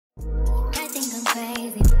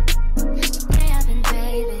crazy. Today I've been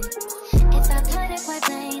craving. If I put it quite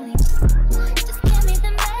plainly, just give me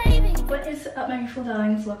the baby. What is up, my beautiful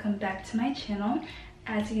darlings? Welcome back to my channel.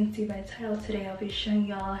 As you can see by the title, today I'll be showing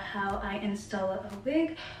y'all how I install a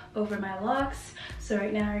wig over my locks. So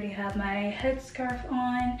right now I already have my headscarf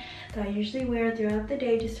on that I usually wear throughout the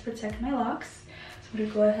day just to protect my locks. So I'm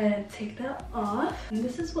gonna go ahead and take that off. And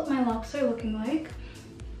this is what my locks are looking like.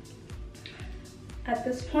 At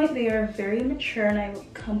this point, they are very mature and I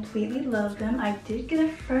completely love them. I did get a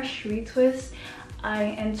fresh retwist.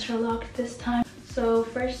 I interlocked this time. So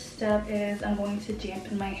first step is I'm going to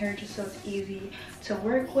dampen my hair just so it's easy to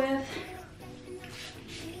work with.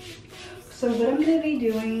 So what I'm going to be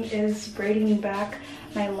doing is braiding back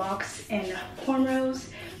my locks in cornrows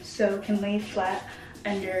so it can lay flat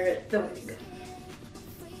under the wig.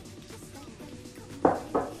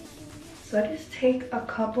 So I just take a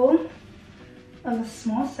couple of a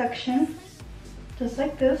small section, just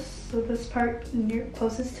like this. So this part near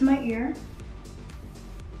closest to my ear.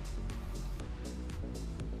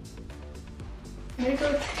 I'm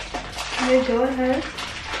gonna go ahead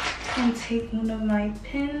and take one of my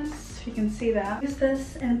pins, if you can see that. Use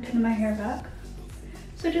this and pin my hair back.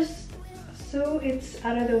 So just so it's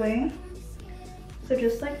out of the way. So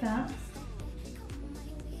just like that.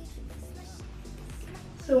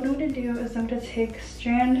 So what I'm gonna do is I'm gonna take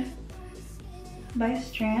strand by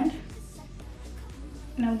strand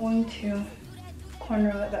and I'm going to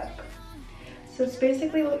cornrow it back. So it's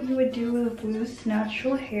basically what you would do with loose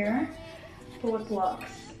natural hair, but with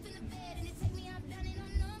locks.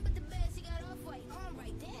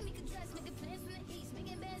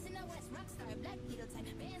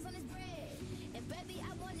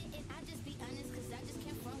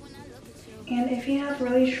 And if you have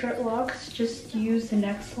really short locks, just use the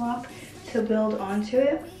next lock to build onto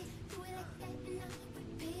it.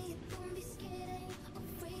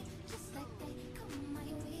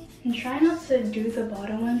 And try not to do the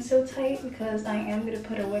bottom one so tight because I am going to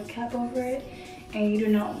put a wig cap over it and you do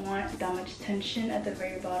not want that much tension at the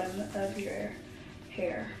very bottom of your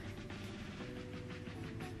hair.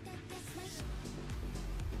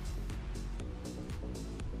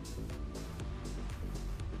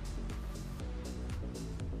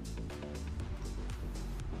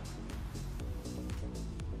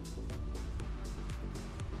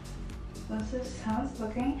 This is how it's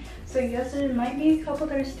looking. So yes, there might be a couple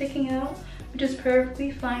that are sticking out, which is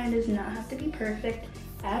perfectly fine. It does not have to be perfect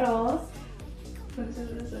at all. This is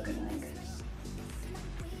what it's looking like.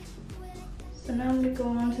 So now I'm gonna go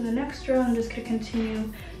on to the next row. I'm just gonna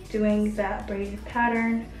continue doing that braided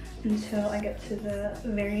pattern until I get to the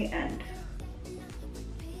very end.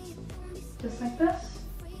 Just like this.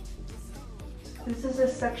 This is a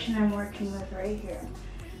section I'm working with right here.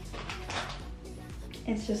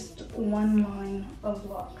 It's just one line of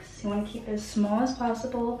locks. You want to keep it as small as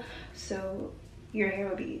possible so your hair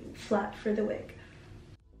will be flat for the wig.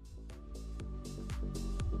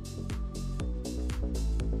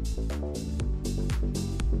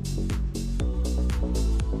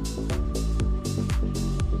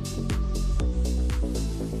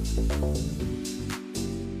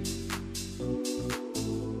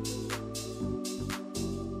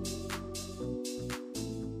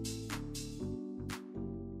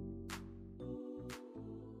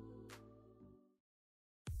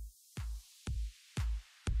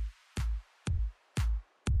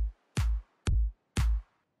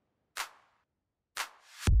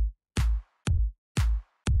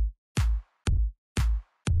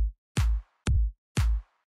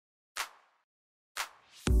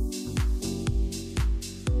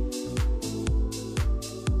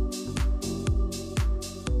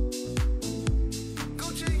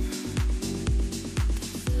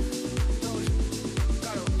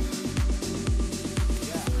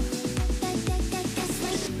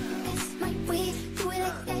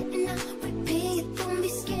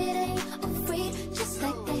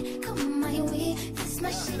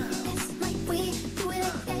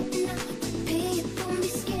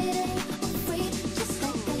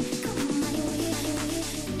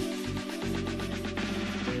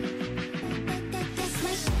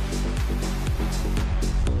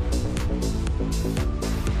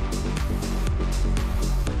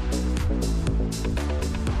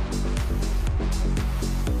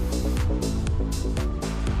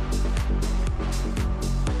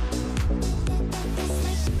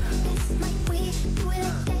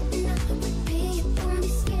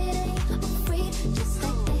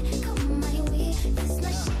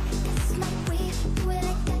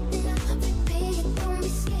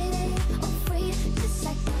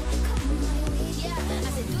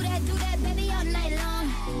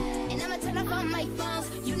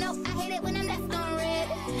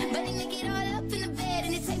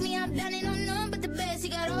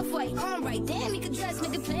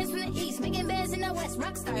 plans from the east, making bands in the west.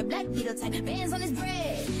 Rockstar, black beetle type, bands on his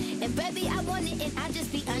bread. And baby, I want it, and I just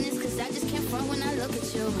be honest, cause I just can't front when I look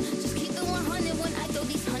at you. Just keep the 100 when I throw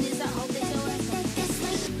these hundreds. I hope that you're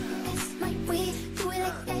That's my way, do it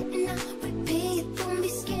like that and I repeat. Don't be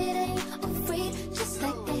scared, I ain't afraid. Just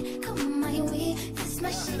like that, come my way. That's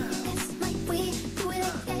my shit, that's my way, do it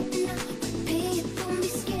like that and I repeat. Don't be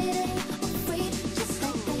scared, I ain't afraid. Just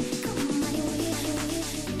like that, come my way. That's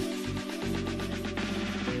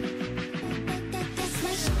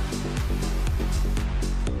my shit.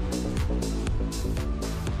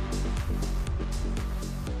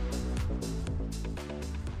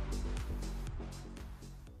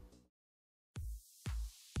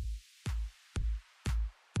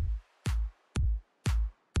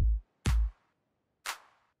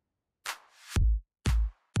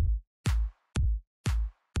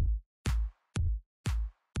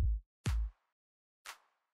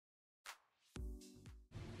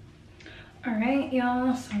 Alright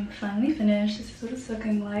y'all, so I'm finally finished. This is what it's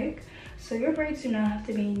looking like. So your braids do not have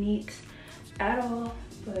to be neat at all,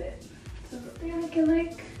 but this is what they're looking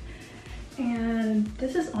like. And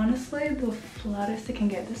this is honestly the flattest it can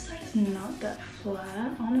get. This side is not that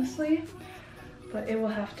flat, honestly, but it will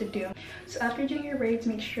have to do. So after doing your braids,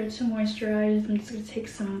 make sure to moisturize. I'm just gonna take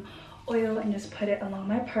some oil and just put it along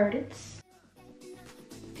my parts.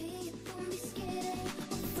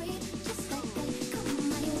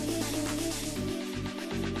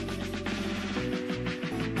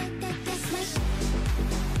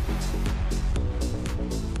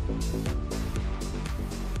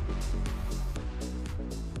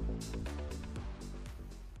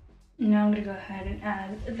 Now I'm gonna go ahead and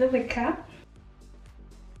add the wig cap.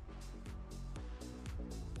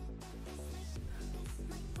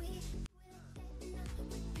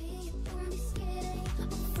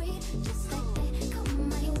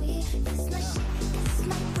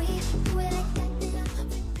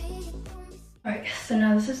 Alright, so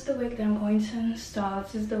now this is the wig that I'm going to install.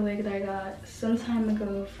 This is the wig that I got some time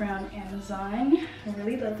ago from Amazon. I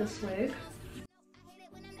really love this wig.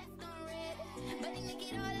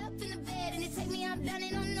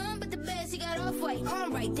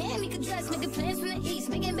 Alright, damn, he could dress, making plans from the east,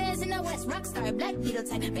 making bands in the west. Rockstar, black beetle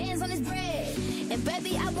type, bands on his bread. And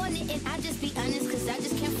baby, I want it, and I just be honest, cause I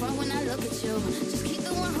just can't front when I look at you. Just keep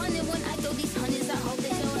the 100 when I throw these hundreds. I hope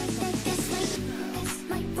that That's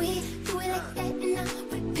my way, do it like that and I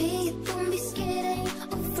repeat. Don't be scared, I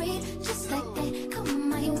ain't afraid. Just like that, come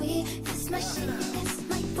my way. That's my shit, that's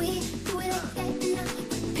my way, do it like that and I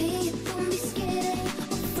repeat. Don't be scared, I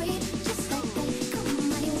ain't afraid. Just like that, come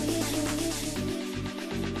my way.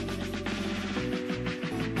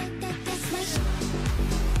 That's my shit.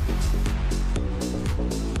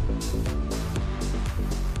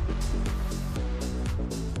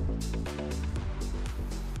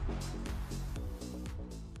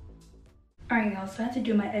 Alright y'all, so I had to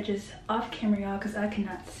do my edges off camera y'all because I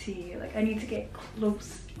cannot see. Like I need to get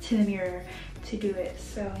close to the mirror to do it.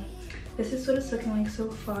 So this is what it's looking like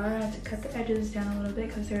so far. I had to cut the edges down a little bit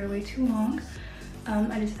because they were way too long.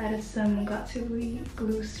 I just added some Got2b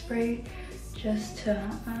glue spray just to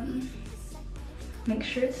make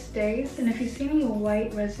sure it stays. And if you see any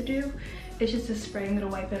white residue, it's just a spray. I'm gonna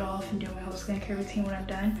wipe it off and do my whole skincare routine when I'm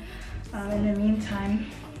done. In the meantime,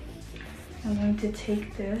 I'm going to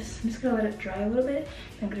take this, I'm just gonna let it dry a little bit.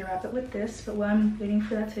 I'm gonna wrap it with this, but while I'm waiting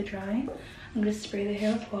for that to dry, I'm gonna spray the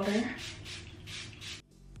hair with water.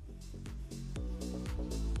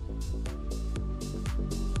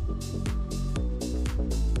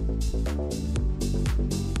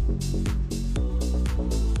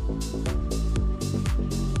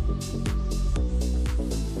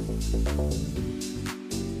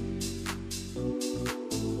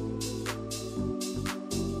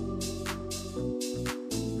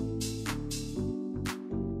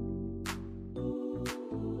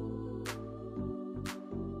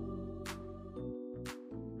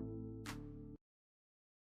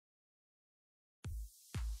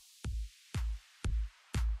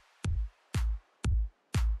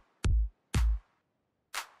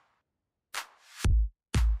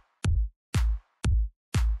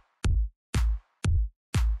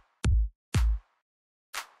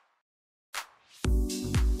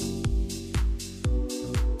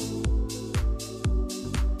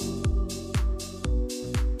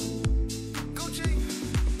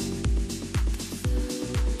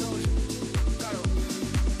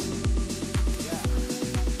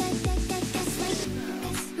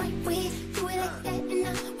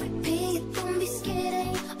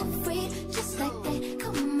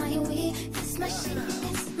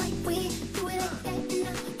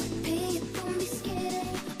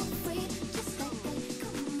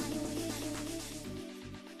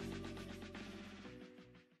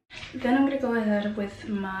 Then I'm gonna go ahead with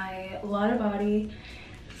my Lotta Body.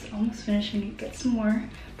 It's almost finished. I need to get some more,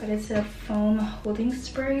 but it's a foam holding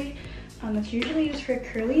spray. It's usually used for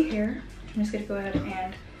curly hair. I'm just gonna go ahead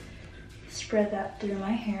and spread that through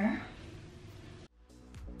my hair.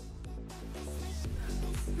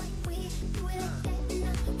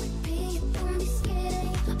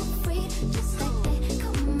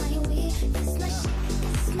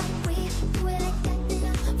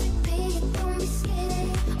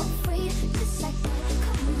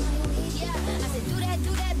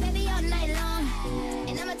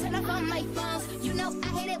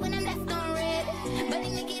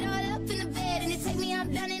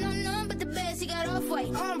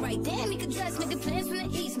 Alright, damn, you could dress, making plans from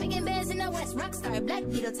the east, making bands in the west, rockstar, black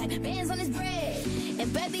beetle type, bands on his bread.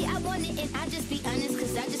 And baby, I want it, and I just be honest,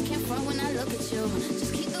 cause I just can't front when I look at you.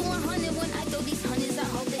 Just keep the 100 when I throw these hundreds, I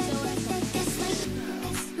hope that you're right.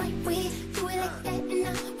 That's my way, do it like that, and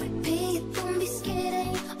I'll repeat. Don't be scared, I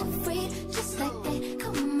ain't afraid, just like that,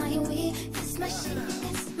 come my way. That's my shit,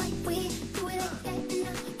 that's my way, do it like that, and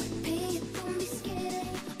I'll repeat. Don't be scared, I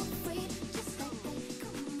ain't afraid, just like that,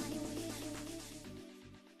 come my way.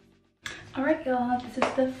 Alright y'all, this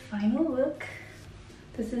is the final look.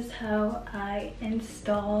 This is how I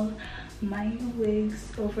install my wigs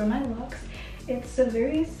over my locks. It's a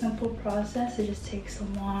very simple process. It just takes a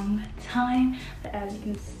long time. But as you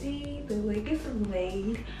can see, the wig is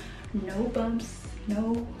laid. No bumps,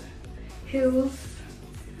 no hills,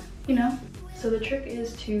 you know. So the trick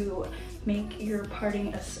is to make your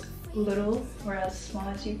parting as little or as small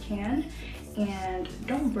as you can. And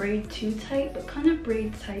don't braid too tight, but kind of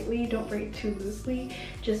braid tightly. Don't braid too loosely,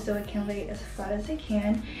 just so it can lay as flat as it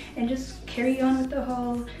can. And just carry on with the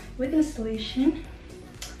whole wig installation.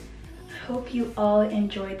 Hope you all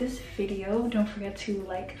enjoyed this video. Don't forget to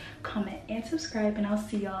like, comment, and subscribe, and I'll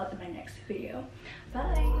see y'all in my next video. Bye.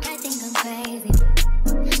 I think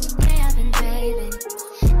I'm crazy.